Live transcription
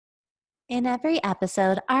In every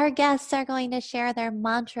episode, our guests are going to share their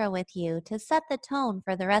mantra with you to set the tone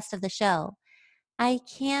for the rest of the show. I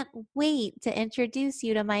can't wait to introduce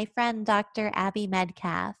you to my friend, Dr. Abby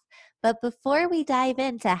Medcalf. But before we dive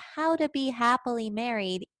into how to be happily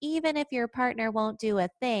married, even if your partner won't do a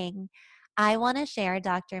thing, I want to share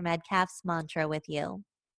Dr. Medcalf's mantra with you.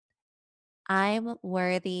 I'm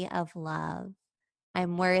worthy of love.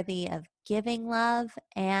 I'm worthy of giving love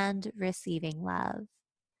and receiving love.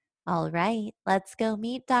 All right, let's go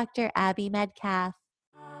meet Dr. Abby Medcalf.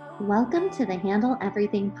 Welcome to the Handle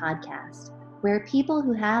Everything podcast, where people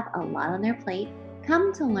who have a lot on their plate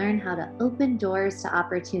come to learn how to open doors to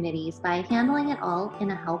opportunities by handling it all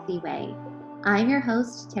in a healthy way. I'm your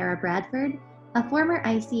host, Tara Bradford, a former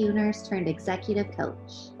ICU nurse turned executive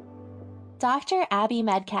coach. Dr. Abby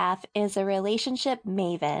Medcalf is a relationship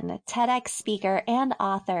maven, TEDx speaker, and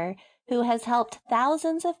author who has helped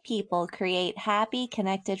thousands of people create happy,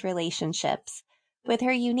 connected relationships. With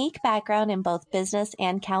her unique background in both business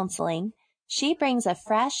and counseling, she brings a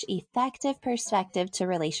fresh, effective perspective to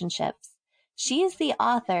relationships. She is the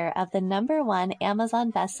author of the #1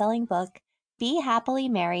 Amazon bestselling book, Be Happily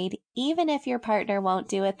Married, Even If Your Partner Won't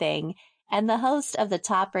Do a Thing, and the host of the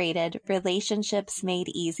top-rated Relationships Made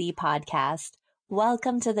Easy podcast.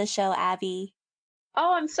 Welcome to the show, Abby.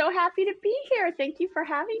 Oh, I'm so happy to be here. Thank you for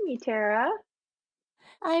having me, Tara.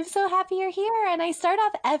 I'm so happy you're here. And I start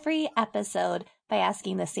off every episode by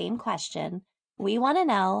asking the same question. We want to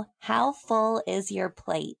know, how full is your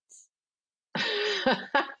plate?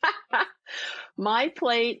 My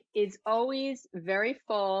plate is always very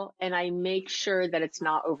full, and I make sure that it's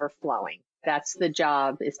not overflowing. That's the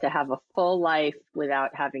job, is to have a full life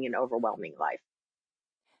without having an overwhelming life.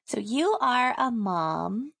 So you are a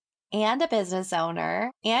mom and a business owner,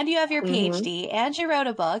 and you have your Ph.D, and you wrote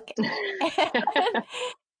a book,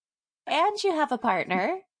 and you have a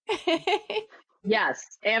partner.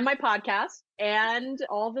 Yes, and my podcast, and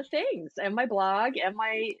all the things, and my blog, and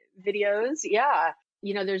my videos. Yeah.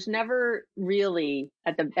 You know, there's never really,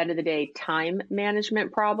 at the end of the day, time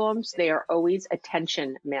management problems. They are always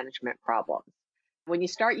attention management problems. When you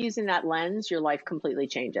start using that lens, your life completely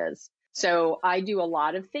changes. So I do a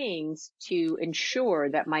lot of things to ensure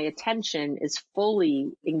that my attention is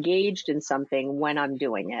fully engaged in something when I'm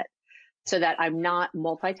doing it, so that I'm not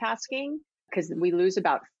multitasking, because we lose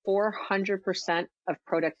about 400% of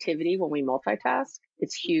productivity when we multitask.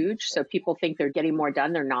 It's huge. So people think they're getting more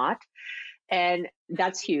done. They're not. And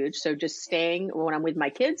that's huge. So just staying, when I'm with my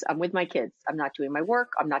kids, I'm with my kids. I'm not doing my work.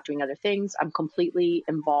 I'm not doing other things. I'm completely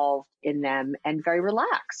involved in them and very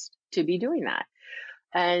relaxed to be doing that.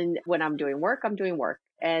 And when I'm doing work, I'm doing work.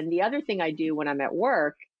 And the other thing I do when I'm at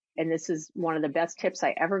work, and this is one of the best tips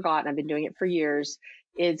I ever got, and I've been doing it for years,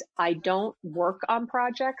 is I don't work on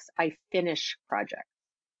projects. I finish projects.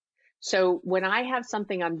 So when I have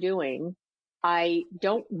something I'm doing, I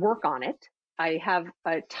don't work on it. I have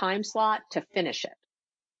a time slot to finish it.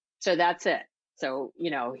 So that's it. So,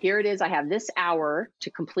 here it is. I have this hour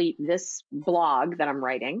to complete this blog that I'm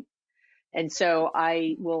writing. And so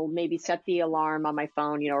I will maybe set the alarm on my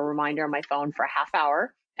phone, a reminder on my phone for a half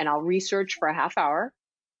hour, and I'll research for a half hour.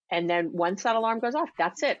 And then once that alarm goes off,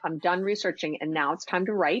 that's it. I'm done researching, and now it's time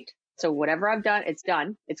to write. So whatever I've done, it's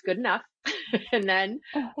done. It's good enough. And then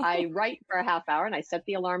I write for a half hour, and I set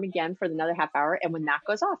the alarm again for another half hour. And when that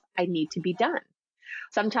goes off, I need to be done.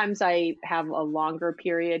 Sometimes I have a longer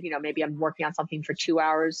period, maybe I'm working on something for 2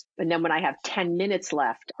 hours. And then when I have 10 minutes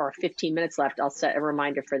left or 15 minutes left, I'll set a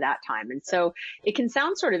reminder for that time. And so it can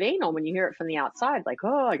sound sort of anal when you hear it from the outside, like,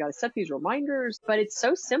 oh, I got to set these reminders. But it's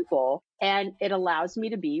so simple, and it allows me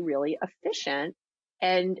to be really efficient.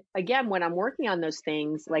 And again, when I'm working on those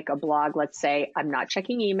things, like a blog, let's say, I'm not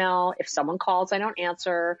checking email. If someone calls, I don't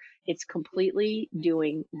answer. It's completely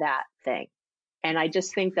doing that thing. And I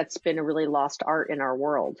just think that's been a really lost art in our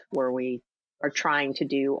world, where we are trying to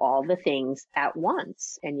do all the things at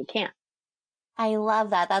once, and you can't. I love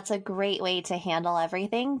that. That's a great way to handle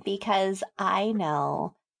everything, because I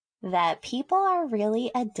know that people are really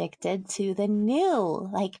addicted to the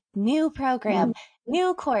new program,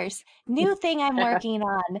 new course, new thing I'm working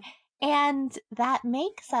on. And that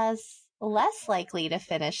makes us less likely to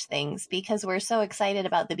finish things, because we're so excited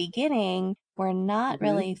about the beginning. We're not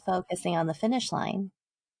really focusing on the finish line.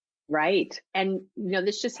 Right. And,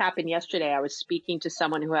 this just happened yesterday. I was speaking to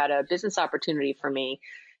someone who had a business opportunity for me,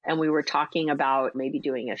 and we were talking about maybe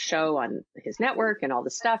doing a show on his network and all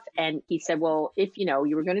this stuff. And he said, well, if,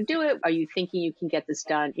 you were going to do it, are you thinking you can get this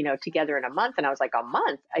done, together in a month? And I was like, a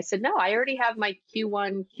month? I said, no, I already have my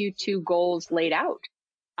Q1, Q2 goals laid out.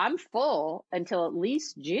 I'm full until at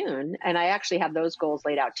least June. And I actually have those goals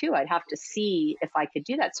laid out too. I'd have to see if I could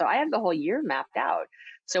do that. So I have the whole year mapped out.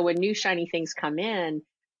 So when new shiny things come in,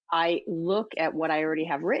 I look at what I already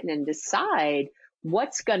have written and decide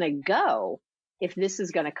what's going to go if this is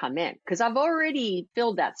going to come in, because I've already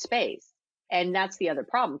filled that space. And that's the other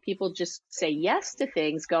problem. People just say yes to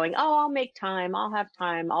things going, oh, I'll make time. I'll have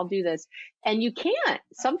time. I'll do this. And you can't.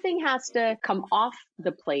 Something has to come off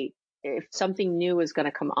the plate if something new is going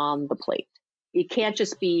to come on the plate. It can't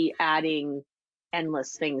just be adding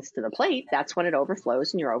endless things to the plate. That's when it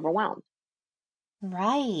overflows and you're overwhelmed.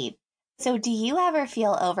 Right. So do you ever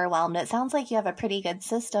feel overwhelmed? It sounds like you have a pretty good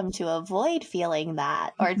system to avoid feeling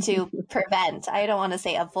that, or to prevent. I don't want to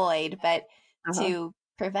say avoid, but to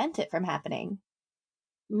prevent it from happening.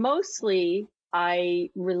 Mostly I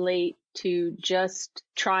relate to just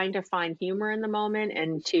trying to find humor in the moment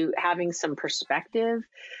and to having some perspective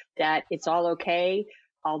that it's all okay.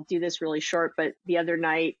 I'll do this really short, but the other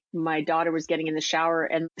night my daughter was getting in the shower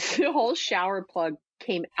and the whole shower plug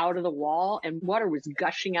came out of the wall and water was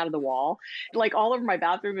gushing out of the wall, like all over my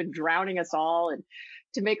bathroom and drowning us all. And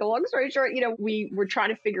to make a long story short, we were trying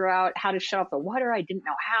to figure out how to shut off the water. I didn't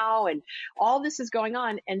know how, and all this is going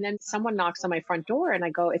on. And then someone knocks on my front door and I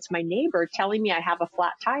go, it's my neighbor telling me I have a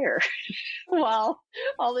flat tire while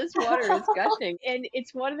all this water is gushing. And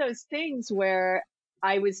it's one of those things where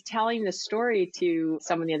I was telling the story to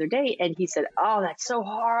someone the other day and he said, oh, that's so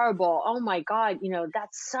horrible. Oh my God, that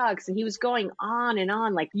sucks. And he was going on and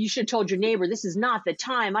on, like, you should have told your neighbor, this is not the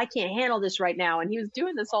time. I can't handle this right now. And he was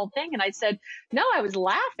doing this whole thing. And I said, no, I was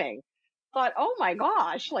laughing. Thought, oh my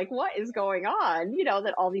gosh, like what is going on?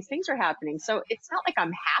 That all these things are happening. So it's not like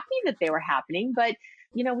I'm happy that they were happening, but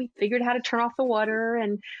we figured how to turn off the water,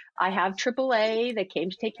 and I have AAA that came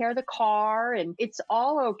to take care of the car, and it's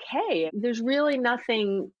all okay. There's really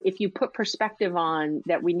nothing, if you put perspective on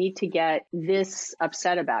that we need to get this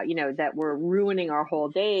upset about, that we're ruining our whole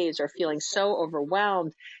days or feeling so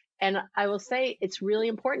overwhelmed. And I will say it's really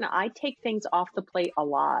important. I take things off the plate a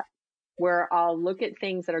lot, where I'll look at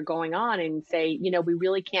things that are going on and say, we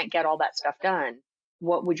really can't get all that stuff done.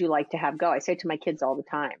 What would you like to have go? I say to my kids all the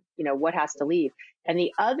time, what has to leave? And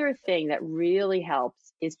the other thing that really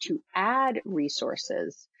helps is to add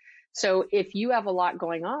resources. So if you have a lot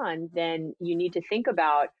going on, then you need to think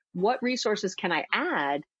about what resources can I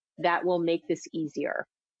add that will make this easier.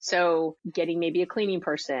 So getting maybe a cleaning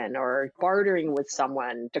person or bartering with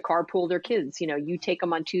someone to carpool their kids. You take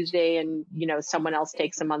them on Tuesday and, someone else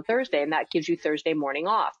takes them on Thursday, and that gives you Thursday morning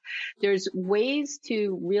off. There's ways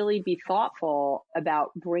to really be thoughtful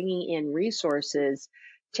about bringing in resources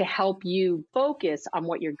to help you focus on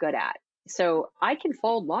what you're good at. So I can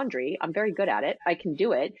fold laundry. I'm very good at it. I can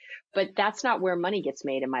do it, but that's not where money gets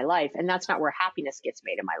made in my life. And that's not where happiness gets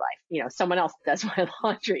made in my life. Someone else does my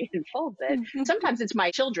laundry and folds it. Sometimes it's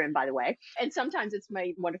my children, by the way, and sometimes it's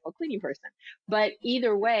my wonderful cleaning person. But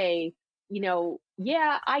either way,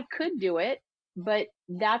 yeah, I could do it, but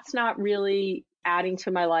that's not really adding to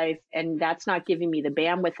my life, and that's not giving me the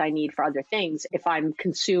bandwidth I need for other things if I'm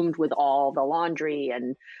consumed with all the laundry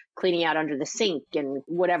and cleaning out under the sink and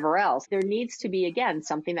whatever else. There needs to be, again,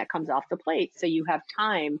 something that comes off the plate so you have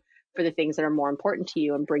time for the things that are more important to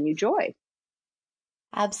you and bring you joy.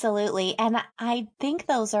 Absolutely. And I think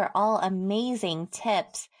those are all amazing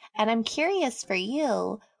tips. And I'm curious for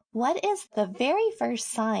you, what is the very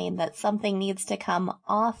first sign that something needs to come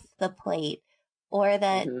off the plate, or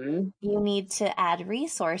that you need to add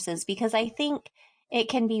resources? Because I think it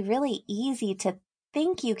can be really easy to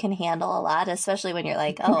think you can handle a lot, especially when you're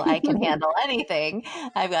like, oh, I can handle anything.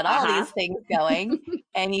 I've got all these things going,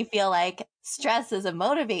 and you feel like stress is a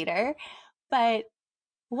motivator. But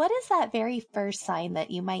what is that very first sign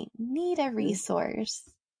that you might need a resource?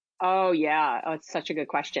 Oh, yeah. Oh, it's such a good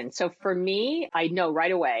question. So for me, I know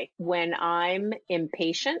right away when I'm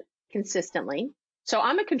impatient consistently. So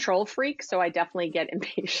I'm a control freak, so I definitely get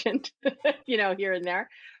impatient, here and there.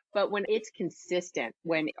 But when it's consistent,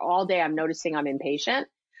 when all day I'm noticing I'm impatient,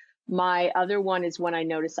 my other one is when I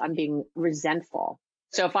notice I'm being resentful.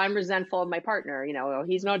 So if I'm resentful of my partner,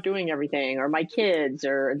 he's not doing everything, or my kids,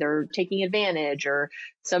 or they're taking advantage, or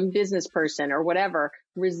some business person or whatever,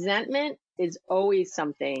 resentment is always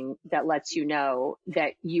something that lets you know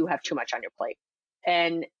that you have too much on your plate.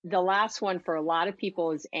 And the last one for a lot of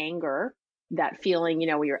people is anger. That feeling,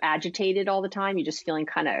 where you're agitated all the time, you're just feeling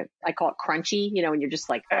kind of, I call it crunchy, and you're just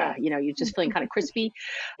like, you're just feeling kind of crispy.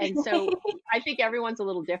 And so I think everyone's a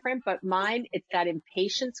little different, but mine, it's that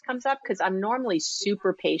impatience comes up because I'm normally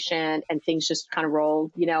super patient and things just kind of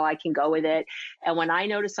roll, I can go with it. And when I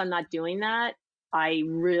notice I'm not doing that, I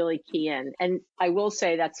really key in. And I will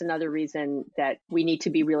say that's another reason that we need to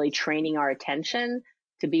be really training our attention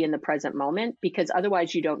to be in the present moment, because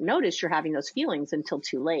otherwise you don't notice you're having those feelings until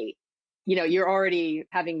too late. You're already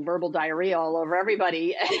having verbal diarrhea all over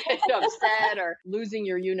everybody and upset or losing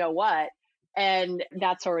your you know what. And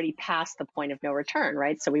that's already past the point of no return,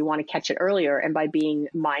 right? So we want to catch it earlier. And by being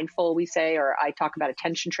mindful, we say, or I talk about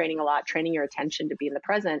attention training a lot, training your attention to be in the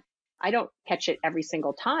present. I don't catch it every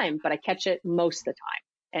single time, but I catch it most of the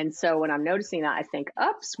time. And so when I'm noticing that, I think,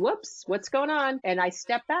 ups, whoops, what's going on? And I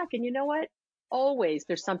step back and you know what? Always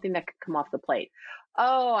there's something that could come off the plate.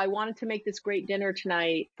 Oh, I wanted to make this great dinner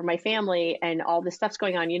tonight for my family and all this stuff's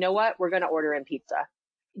going on. You know what? We're going to order in pizza.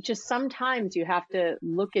 Just sometimes you have to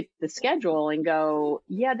look at the schedule and go,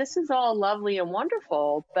 yeah, this is all lovely and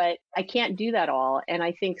wonderful, but I can't do that all. And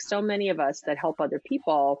I think so many of us that help other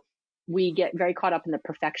people, we get very caught up in the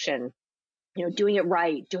perfection, doing it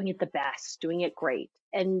right, doing it the best, doing it great.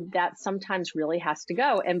 And that sometimes really has to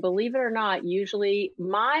go. And believe it or not, usually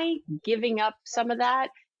my giving up some of that,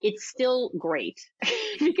 it's still great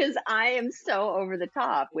because I am so over the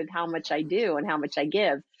top with how much I do and how much I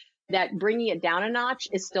give, that bringing it down a notch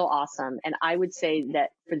is still awesome. And I would say that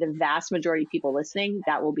for the vast majority of people listening,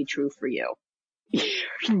 that will be true for you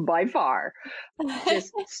by far.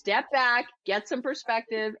 Just step back, get some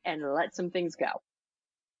perspective, and let some things go.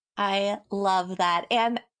 I love that.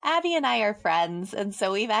 And Abby and I are friends. And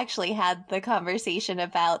so we've actually had the conversation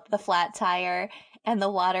about the flat tire and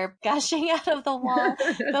the water gushing out of the wall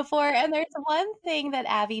before. And there's one thing that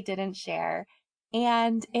Abby didn't share.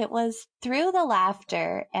 And it was through the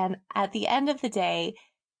laughter. And at the end of the day,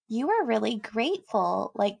 you were really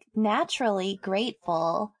grateful, like naturally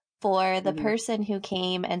grateful for the person who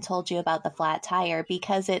came and told you about the flat tire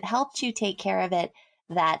because it helped you take care of it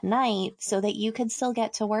that night so that you could still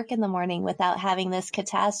get to work in the morning without having this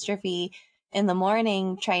catastrophe in the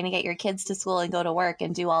morning, trying to get your kids to school and go to work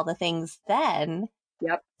and do all the things then.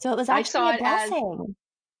 Yep. So it was I actually saw a it as blessing.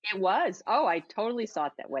 it was. Oh, I totally saw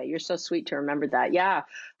it that way. You're so sweet to remember that. Yeah,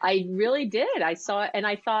 I really did. I saw it and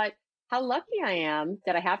I thought how lucky I am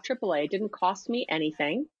that I have AAA. It didn't cost me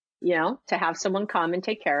anything, to have someone come and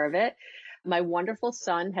take care of it. My wonderful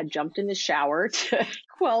son had jumped in the shower to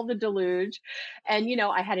quell the deluge. And,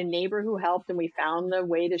 I had a neighbor who helped and we found the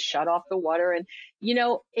way to shut off the water. And,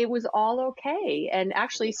 it was all okay. And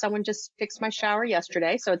actually someone just fixed my shower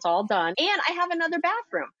yesterday. So it's all done. And I have another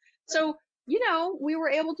bathroom. So, we were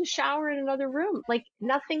able to shower in another room. Like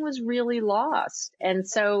nothing was really lost. And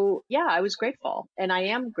so, yeah, I was grateful and I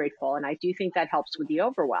am grateful. And I do think that helps with the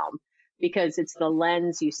overwhelm because it's the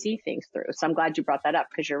lens you see things through. So I'm glad you brought that up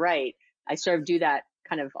because you're right. I sort of do that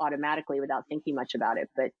kind of automatically without thinking much about it,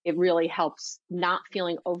 but it really helps not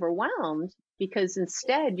feeling overwhelmed because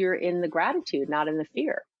instead you're in the gratitude, not in the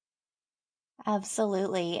fear.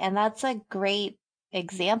 Absolutely. And that's a great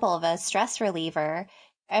example of a stress reliever.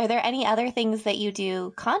 Are there any other things that you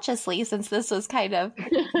do consciously, since this was kind of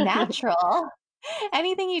natural?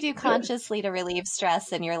 Anything you do consciously to relieve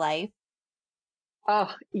stress in your life? Oh,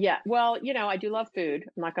 yeah. Well, I do love food.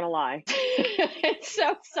 I'm not going to lie.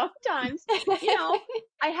 So sometimes,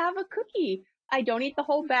 I have a cookie. I don't eat the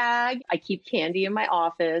whole bag. I keep candy in my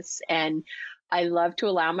office and I love to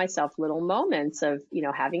allow myself little moments of,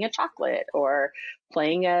 having a chocolate or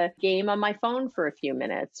playing a game on my phone for a few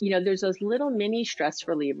minutes. There's those little mini stress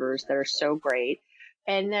relievers that are so great.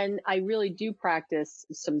 And then I really do practice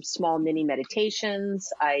some small mini meditations.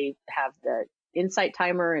 I have the Insight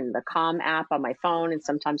Timer and the Calm app on my phone. And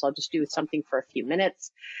sometimes I'll just do something for a few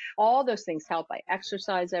minutes. All those things help. I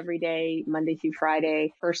exercise every day, Monday through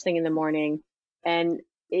Friday, first thing in the morning. And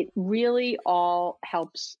it really all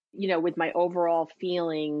helps, with my overall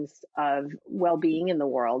feelings of well-being in the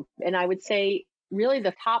world. And I would say really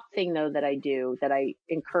the top thing though that I do that I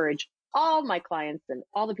encourage all my clients and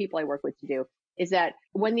all the people I work with to do is that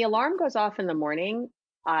when the alarm goes off in the morning,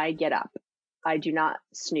 I get up. I do not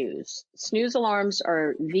snooze. Snooze alarms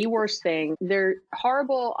are the worst thing. They're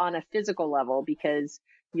horrible on a physical level because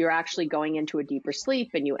you're actually going into a deeper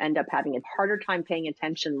sleep and you end up having a harder time paying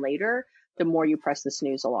attention later the more you press the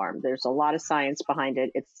snooze alarm. There's a lot of science behind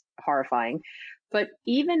it. It's horrifying. But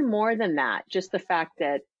even more than that, just the fact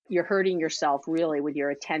that you're hurting yourself really with your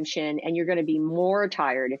attention and you're going to be more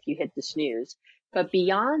tired if you hit the snooze. But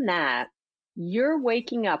beyond that, you're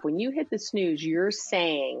waking up. When you hit the snooze, you're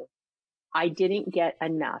saying, I didn't get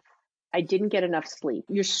enough. I didn't get enough sleep.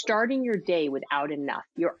 You're starting your day without enough.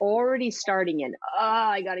 You're already starting in,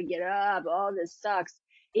 I got to get up. Oh, this sucks.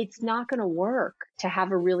 It's not going to work to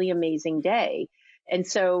have a really amazing day. And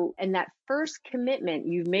that first commitment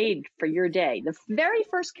you've made for your day, the very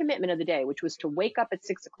first commitment of the day, which was to wake up at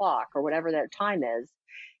 6 o'clock or whatever that time is,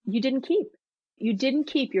 you didn't keep. You didn't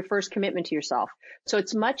keep your first commitment to yourself. So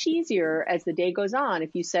it's much easier as the day goes on. If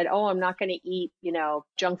you said, oh, I'm not going to eat,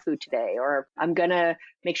 junk food today, or I'm going to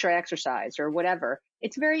make sure I exercise or whatever.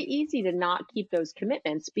 It's very easy to not keep those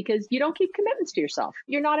commitments because you don't keep commitments to yourself.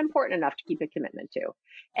 You're not important enough to keep a commitment to.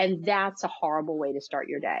 And that's a horrible way to start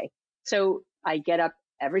your day. So I get up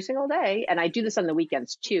every single day, and I do this on the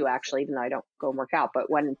weekends too, actually, even though I don't go and work out. But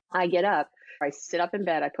when I get up, I sit up in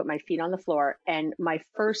bed, I put my feet on the floor, and my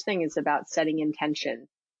first thing is about setting intention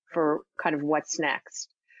for kind of what's next.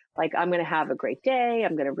 Like, I'm going to have a great day.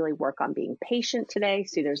 I'm going to really work on being patient today.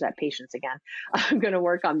 See, there's that patience again. I'm going to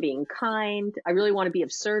work on being kind. I really want to be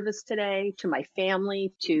of service today to my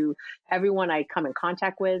family, to everyone I come in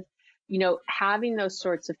contact with, having those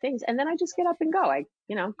sorts of things. And then I just get up and go. I,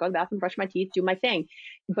 go to the bathroom, brush my teeth, do my thing.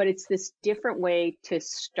 But it's this different way to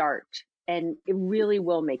start. And it really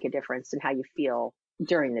will make a difference in how you feel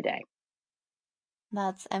during the day.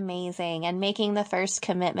 That's amazing. And making the first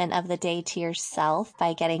commitment of the day to yourself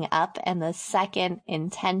by getting up, and the second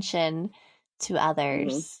intention to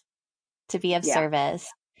others to be of service.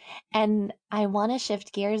 And I want to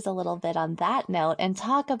shift gears a little bit on that note and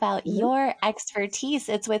talk about your expertise.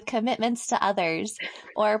 It's with commitments to others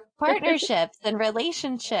or partnerships and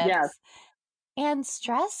relationships. Yes. And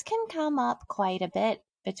stress can come up quite a bit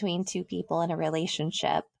between two people in a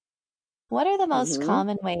relationship. What are the most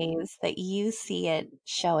common ways that you see it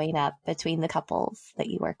showing up between the couples that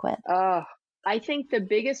you work with? I think the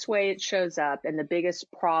biggest way it shows up and the biggest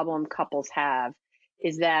problem couples have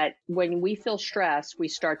is that when we feel stressed, we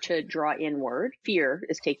start to draw inward. Fear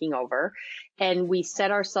is taking over, and we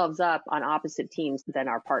set ourselves up on opposite teams than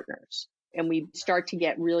our partners. And we start to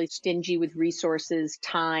get really stingy with resources,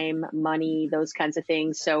 time, money, those kinds of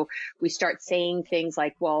things. So we start saying things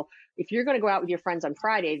like, well, if you're going to go out with your friends on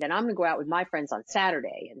Friday, then I'm going to go out with my friends on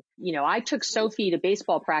Saturday. And, I took Sophie to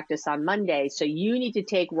baseball practice on Monday, so you need to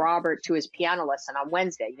take Robert to his piano lesson on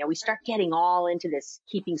Wednesday. We start getting all into this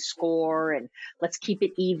keeping score and let's keep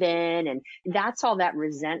it even. And that's all that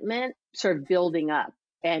resentment sort of building up,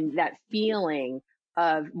 and that feeling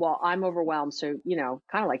of, well, I'm overwhelmed. So,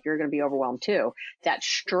 kind of like you're going to be overwhelmed too. That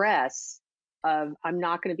stress of I'm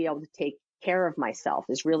not going to be able to take care of myself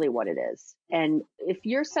is really what it is. And if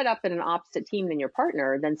you're set up in an opposite team than your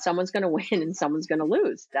partner, then someone's going to win and someone's going to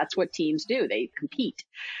lose. That's what teams do. They compete.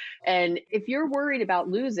 And if you're worried about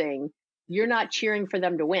losing, you're not cheering for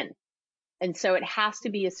them to win. And so it has to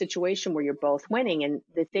be a situation where you're both winning. And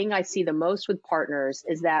the thing I see the most with partners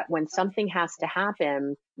is that when something has to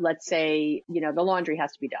happen, let's say, the laundry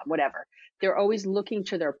has to be done, whatever, they're always looking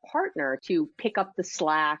to their partner to pick up the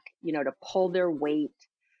slack, to pull their weight,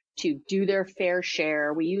 to do their fair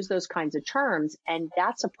share. We use those kinds of terms. And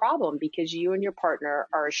that's a problem because you and your partner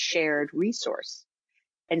are a shared resource.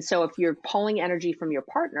 And so if you're pulling energy from your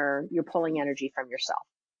partner, you're pulling energy from yourself.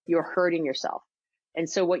 You're hurting yourself. And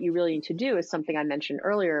so what you really need to do is something I mentioned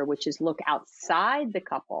earlier, which is look outside the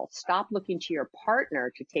couple. Stop looking to your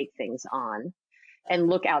partner to take things on, and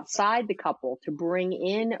look outside the couple to bring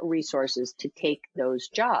in resources to take those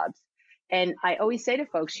jobs. And I always say to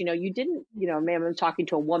folks, you didn't, maybe I'm talking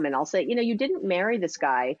to a woman, I'll say, you didn't marry this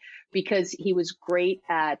guy because he was great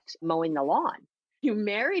at mowing the lawn. You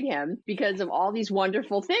married him because of all these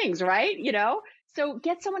wonderful things, right? So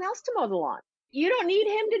get someone else to mow the lawn. You don't need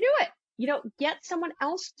him to do it. Get someone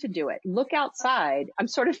else to do it. Look outside. I'm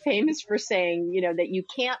sort of famous for saying, that you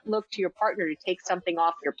can't look to your partner to take something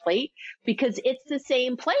off your plate because it's the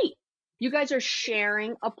same plate. You guys are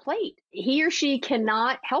sharing a plate. He or she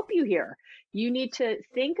cannot help you here. You need to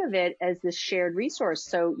think of it as this shared resource.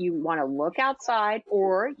 So you want to look outside,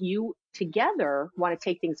 or you together want to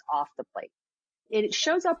take things off the plate. It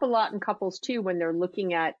shows up a lot in couples too, when they're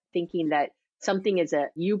looking at thinking that something is a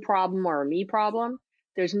you problem or a me problem.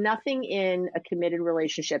 There's nothing in a committed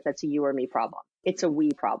relationship that's a you or me problem. It's a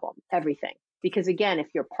we problem, everything. Because again, if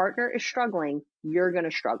your partner is struggling, you're going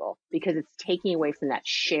to struggle because it's taking away from that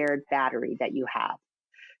shared battery that you have.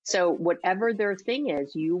 So whatever their thing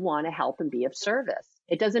is, you want to help and be of service.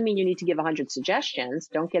 It doesn't mean you need to give 100 suggestions.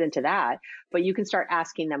 Don't get into that. But you can start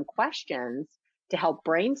asking them questions to help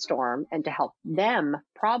brainstorm and to help them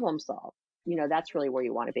problem solve. That's really where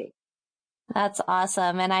you want to be. That's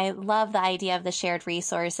awesome. And I love the idea of the shared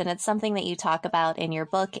resource. And it's something that you talk about in your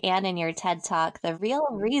book and in your TED Talk, the real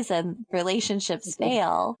reason relationships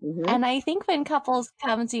fail. And I think when couples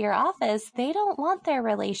come to your office, they don't want their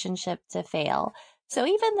relationship to fail. So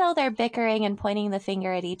even though they're bickering and pointing the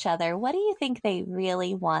finger at each other, what do you think they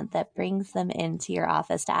really want that brings them into your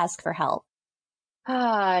office to ask for help?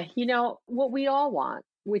 What we all want,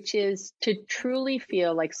 which is to truly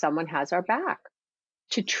feel like someone has our back,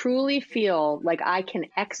 to truly feel like I can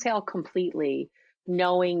exhale completely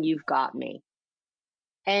knowing you've got me.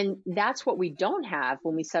 And that's what we don't have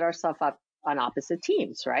when we set ourselves up on opposite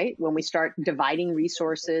teams, right? When we start dividing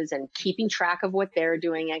resources and keeping track of what they're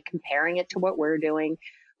doing and comparing it to what we're doing.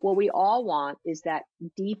 What we all want is that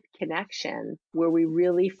deep connection where we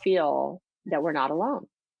really feel that we're not alone.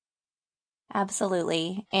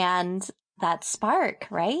 Absolutely. And that spark,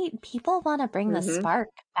 right? People want to bring the Hmm. spark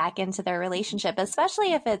back into their relationship,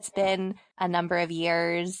 especially if it's been a number of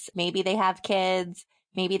years. Maybe they have kids,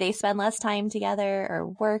 maybe they spend less time together, or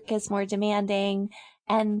work is more demanding.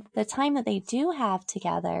 And the time that they do have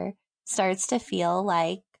together starts to feel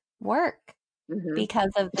like work Hmm.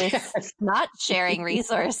 because of this Yes. not sharing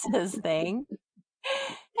resources thing.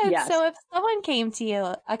 And Yes. so if someone came to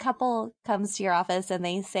you, a couple comes to your office and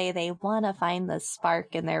they say they want to find the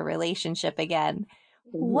spark in their relationship again,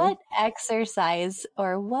 Hmm. what exercise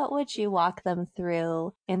or what would you walk them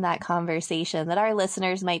through in that conversation that our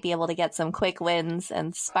listeners might be able to get some quick wins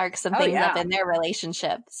and spark some Oh, things up yeah. in their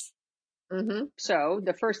relationships? So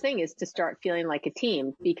the first thing is to start feeling like a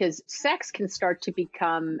team, because sex can start to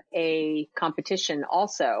become a competition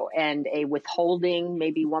also, and a withholding,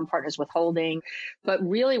 maybe one partner's withholding. But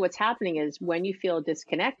really what's happening is when you feel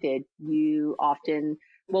disconnected, you often,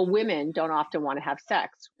 well, women don't often want to have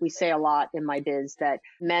sex. We say a lot in my biz that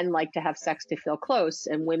men like to have sex to feel close,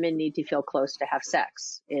 and women need to feel close to have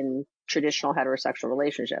sex in traditional heterosexual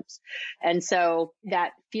relationships. And so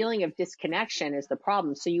that feeling of disconnection is the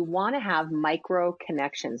problem. So you want to have micro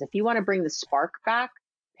connections. If you want to bring the spark back,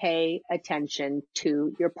 pay attention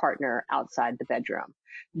to your partner outside the bedroom.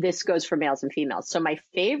 This goes for males and females. So my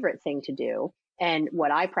favorite thing to do, and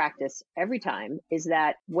what I practice every time, is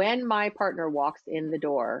that when my partner walks in the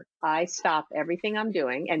door, I stop everything I'm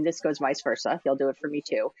doing. And this goes vice versa. He'll do it for me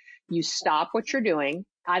too. You stop what you're doing.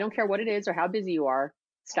 I don't care what it is or how busy you are.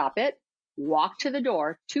 Stop it, walk to the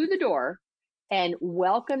door, and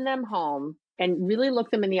welcome them home and really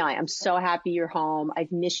look them in the eye. I'm so happy you're home.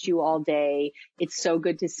 I've missed you all day. It's so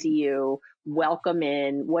good to see you. Welcome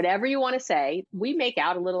in. Whatever you want to say. We make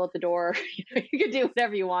out a little at the door. You can do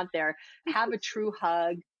whatever you want there. Have a true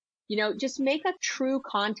hug. Just make a true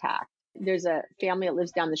contact. There's a family that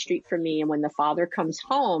lives down the street from me, and when the father comes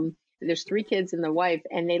home, there's three kids and the wife,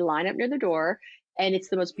 and they line up near the door, and it's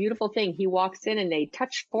the most beautiful thing. He walks in and they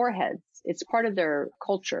touch foreheads. It's part of their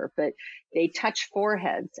culture, but they touch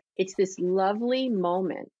foreheads. It's this lovely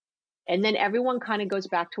moment. And then everyone kind of goes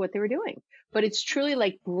back to what they were doing. But it's truly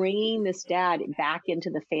like bringing this dad back into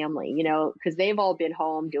the family, because they've all been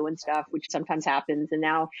home doing stuff, which sometimes happens. And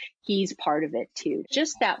now he's part of it too.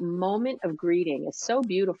 Just that moment of greeting is so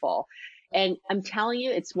beautiful. And I'm telling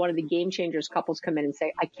you, it's one of the game changers. Couples come in and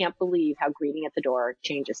say, I can't believe how greeting at the door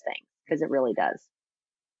changes things, because it really does.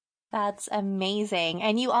 That's amazing.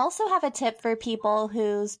 And you also have a tip for people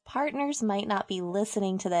whose partners might not be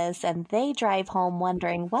listening to this and they drive home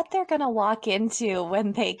wondering what they're going to walk into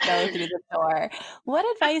when they go through the door. What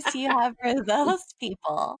advice do you have for those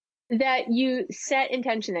people? That you set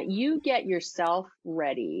intention, that you get yourself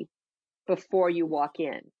ready before you walk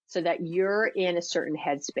in, so that you're in a certain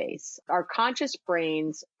headspace. Our conscious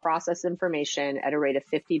brains process information at a rate of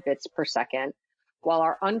 50 bits per second, while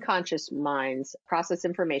our unconscious minds process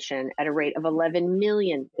information at a rate of 11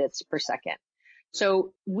 million bits per second.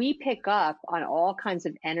 So we pick up on all kinds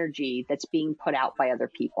of energy that's being put out by other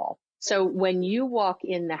people. So when you walk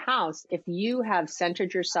in the house, if you have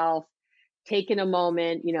centered yourself, taken a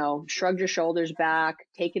moment, shrugged your shoulders back,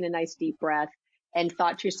 taken a nice deep breath, and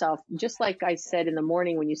thought to yourself, just like I said in the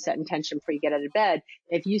morning when you set intention before you get out of bed,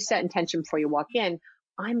 if you set intention before you walk in,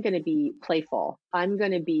 I'm going to be playful. I'm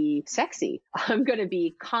going to be sexy. I'm going to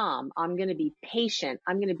be calm. I'm going to be patient.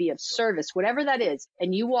 I'm going to be of service, whatever that is.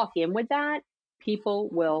 And you walk in with that, people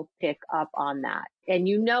will pick up on that. And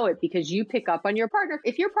you know it because you pick up on your partner.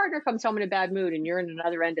 If your partner comes home in a bad mood and you're in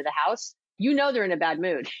another end of the house, they're in a bad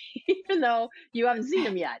mood, even though you haven't seen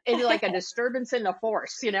them yet. It's like a disturbance in the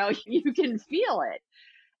force, you can feel it.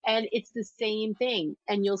 And it's the same thing.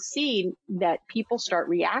 And you'll see that people start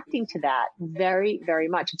reacting to that very, very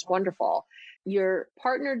much. It's wonderful. Your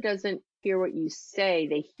partner doesn't hear what you say,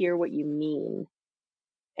 they hear what you mean.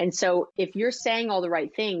 And so if you're saying all the right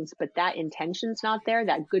things, but that intention's not there,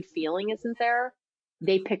 that good feeling isn't there,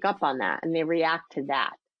 they pick up on that and they react to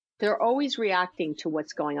that. They're always reacting to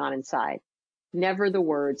what's going on inside. Never the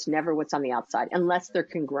words, never what's on the outside, unless they're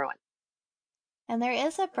congruent. And there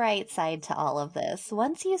is a bright side to all of this.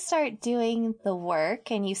 Once you start doing the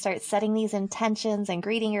work and you start setting these intentions and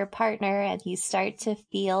greeting your partner and you start to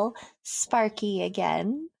feel sparky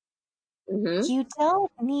again, Hmm. you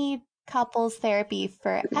don't need couples therapy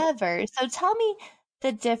forever. So tell me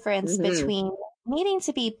the difference Hmm. between needing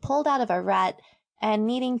to be pulled out of a rut and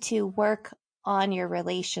needing to work on your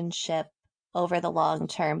relationship over the long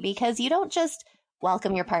term, because you don't just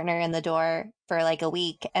welcome your partner in the door for like a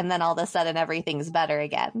week and then all of a sudden everything's better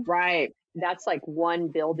again. Right. That's like one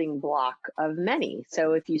building block of many.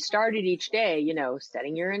 So if you started each day,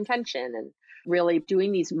 setting your intention and really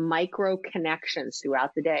doing these micro connections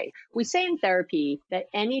throughout the day. We say in therapy that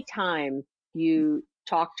anytime you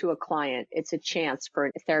talk to a client, it's a chance for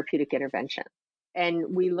a therapeutic intervention.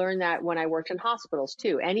 And we learned that when I worked in hospitals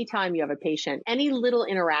too. Anytime you have a patient, any little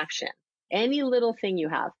interaction, any little thing you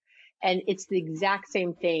have, and it's the exact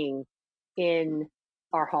same thing in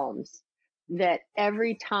our homes, that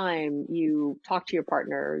every time you talk to your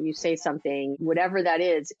partner, you say something, whatever that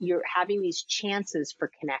is, you're having these chances for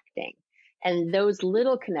connecting. And those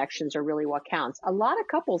little connections are really what counts. A lot of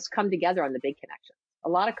couples come together on the big connections. A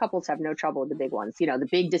lot of couples have no trouble with the big ones, the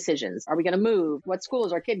big decisions. Are we going to move? What school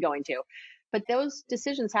is our kid going to? But those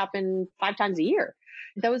decisions happen 5 times a year.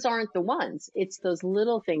 Those aren't the ones. It's those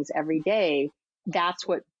little things every day. That's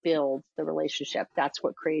what builds the relationship. That's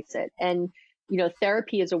what creates it. And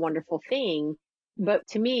therapy is a wonderful thing, but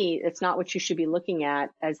to me, it's not what you should be looking at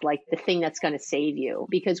as like the thing that's going to save you.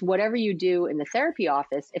 Because whatever you do in the therapy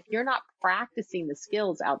office, if you're not practicing the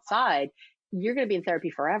skills outside, you're going to be in therapy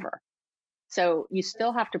forever. So you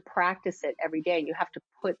still have to practice it every day. You have to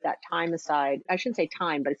put that time aside. I shouldn't say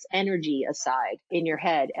time, but it's energy aside in your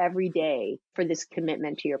head every day for this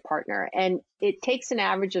commitment to your partner. And it takes an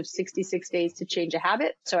average of 66 days to change a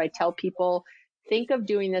habit. So I tell people, think of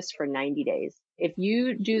doing this for 90 days. If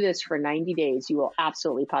you do this for 90 days, you will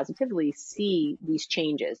absolutely positively see these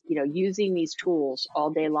changes, using these tools all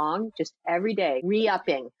day long, just every day,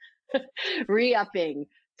 re-upping, re-upping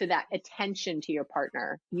to that attention to your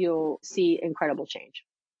partner. You'll see incredible change.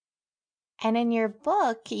 And in your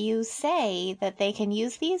book, you say that they can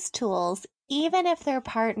use these tools even if their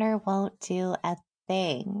partner won't do a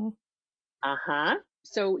thing. Uh-huh.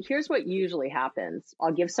 So here's what usually happens.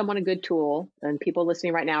 I'll give someone a good tool, and people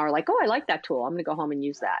listening right now are like, oh, I like that tool. I'm going to go home and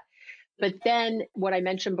use that. But then what I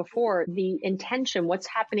mentioned before, the intention, what's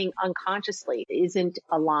happening unconsciously isn't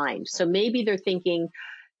aligned. So maybe they're thinking,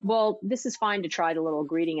 well, this is fine to try the little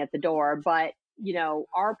greeting at the door, but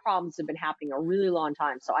our problems have been happening a really long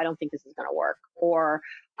time. So I don't think this is going to work. Or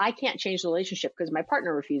I can't change the relationship because my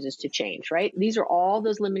partner refuses to change, right? These are all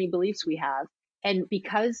those limiting beliefs we have. And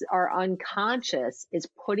because our unconscious is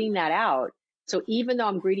putting that out, so even though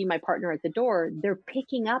I'm greeting my partner at the door, they're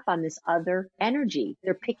picking up on this other energy.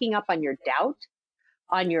 They're picking up on your doubt,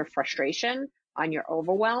 on your frustration, on your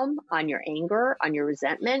overwhelm, on your anger, on your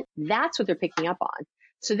resentment. That's what they're picking up on.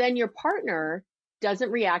 So then your partner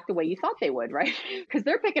doesn't react the way you thought they would, right? Because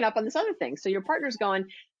they're picking up on this other thing. So your partner's going,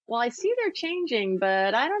 well, I see they're changing,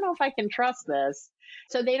 but I don't know if I can trust this.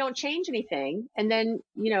 So they don't change anything. And then,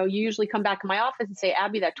 you usually come back in my office and say,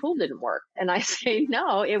 Abby, that tool didn't work. And I say,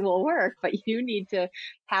 no, it will work, but you need to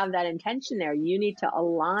have that intention there. You need to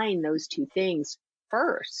align those two things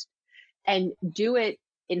first and do it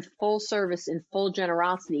in full service, in full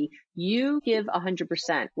generosity. You give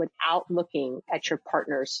 100% without looking at your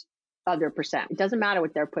partner's other percent. It doesn't matter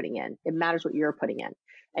what they're putting in. It matters what you're putting in.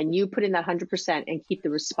 And you put in that 100% and keep the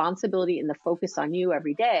responsibility and the focus on you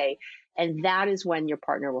every day. And that is when your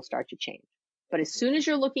partner will start to change. But as soon as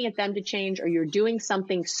you're looking at them to change, or you're doing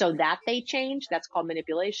something so that they change, that's called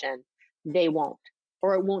manipulation. They won't,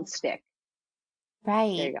 or it won't stick. There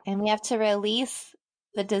Right. you go. And we have to release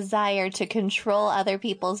the desire to control other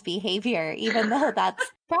people's behavior, even though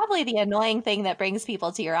that's probably the annoying thing that brings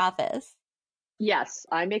people to your office. Yes,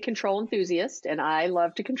 I'm a control enthusiast and I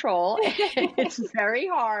love to control. And it's very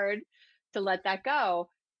hard to let that go,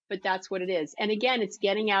 but that's what it is. And again, it's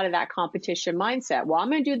getting out of that competition mindset. Well, I'm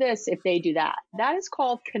going to do this if they do that. That is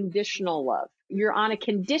called conditional love. You're on a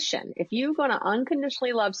condition. If you're going to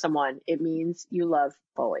unconditionally love someone, it means you love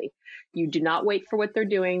fully. You do not wait for what they're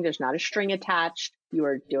doing. There's not a string attached. You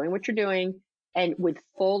are doing what you're doing, and with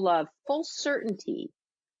full love, full certainty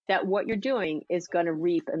that what you're doing is going to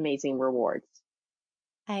reap amazing rewards.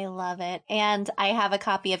 I love it. And I have a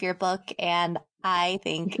copy of your book and I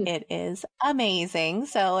think it is amazing.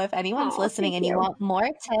 So if anyone's Oh, listening thank and you you. want more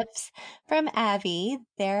tips from Abby,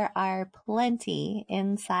 there are plenty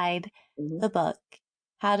inside Mhm. the book.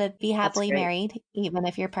 How to be That's happily great. married, even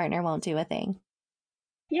if your partner won't do a thing.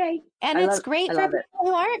 Yay. And I it's love I great for love it. people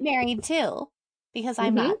who aren't married too, because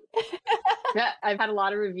I'm Hmm. not. Yeah, I've had a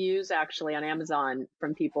lot of reviews actually on Amazon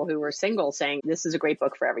from people who were single saying this is a great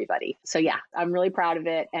book for everybody. So yeah, I'm really proud of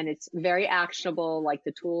it. And it's very actionable, like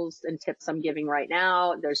the tools and tips I'm giving right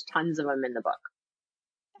now. There's tons of them in the book.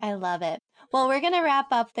 I love it. Well, we're going to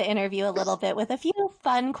wrap up the interview a little bit with a few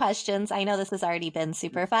fun questions. I know this has already been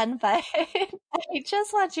super fun, but I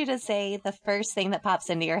just want you to say the first thing that pops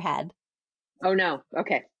into your head. Oh no.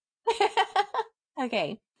 Okay.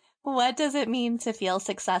 Okay. What does it mean to feel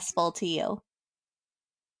successful to you?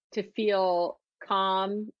 To feel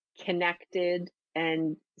calm, connected,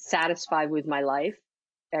 and satisfied with my life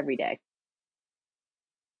every day.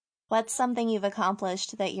 What's something you've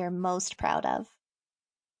accomplished that you're most proud of?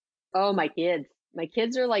 Oh, my kids. My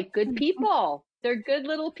kids are like good people. They're good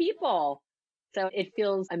little people. So it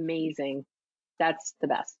feels amazing. That's the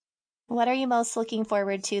best. What are you most looking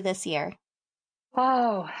forward to this year?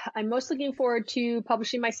 Oh, I'm most looking forward to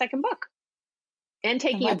publishing my second book and And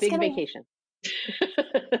taking a big vacation.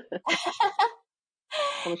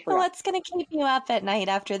 Almost forgot. what's gonna keep you up at night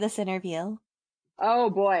after this interview? Oh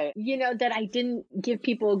boy. That I didn't give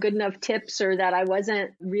people good enough tips or that I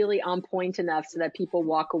wasn't really on point enough so that people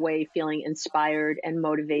walk away feeling inspired and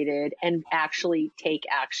motivated and actually take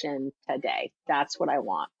action today. That's what I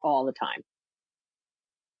want all the time.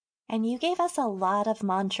 And you gave us a lot of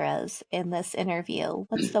mantras in this interview.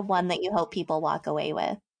 What's the one that you hope people walk away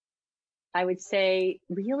with? I would say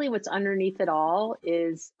really what's underneath it all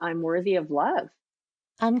is I'm worthy of love.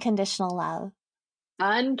 Unconditional love.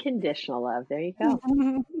 Unconditional love. There you go.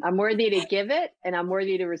 I'm worthy to give it and I'm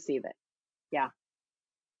worthy to receive it. Yeah.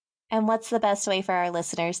 And what's the best way for our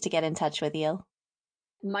listeners to get in touch with you?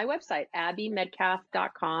 My website,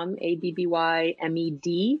 abbymedcalf.com,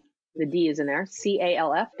 ABBYMED. The D is in there,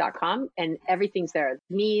 CALF.com. And everything's there.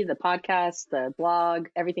 Me, the podcast, the blog,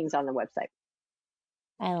 everything's on the website.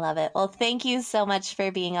 I love it. Well, thank you so much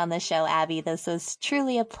for being on the show, Abby. This was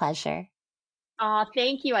truly a pleasure.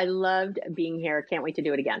 Thank you. I loved being here. Can't wait to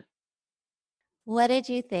do it again. What did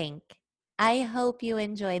you think? I hope you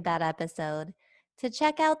enjoyed that episode. To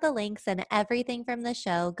check out the links and everything from the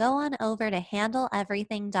show, go on over to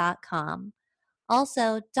handleeverything.com.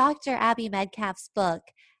 Also, Dr. Abby Medcalf's book,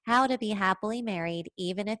 How to Be Happily Married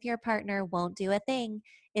Even If Your Partner Won't Do a Thing,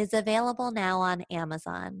 is available now on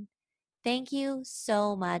Amazon. Thank you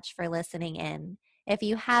so much for listening in. If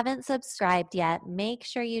you haven't subscribed yet, make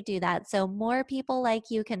sure you do that so more people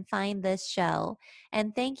like you can find this show.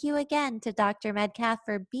 And thank you again to Dr. Medcalf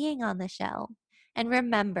for being on the show. And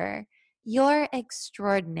remember, you're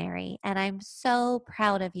extraordinary, and I'm so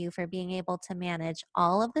proud of you for being able to manage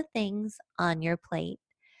all of the things on your plate.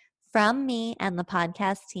 From me and the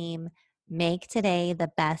podcast team, make today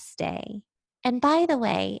the best day. And by the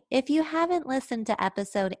way, if you haven't listened to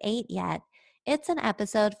episode 8 yet, it's an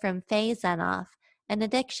episode from Faye Zenoff, an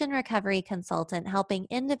addiction recovery consultant helping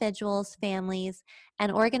individuals, families, and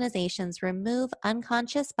organizations remove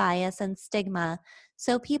unconscious bias and stigma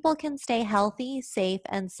so people can stay healthy, safe,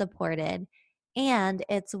 and supported. And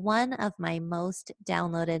it's one of my most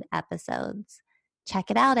downloaded episodes. Check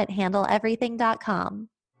it out at handleeverything.com.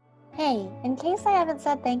 Hey, in case I haven't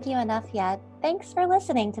said thank you enough yet, thanks for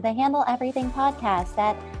listening to the Handle Everything podcast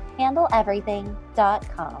at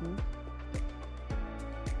handleeverything.com.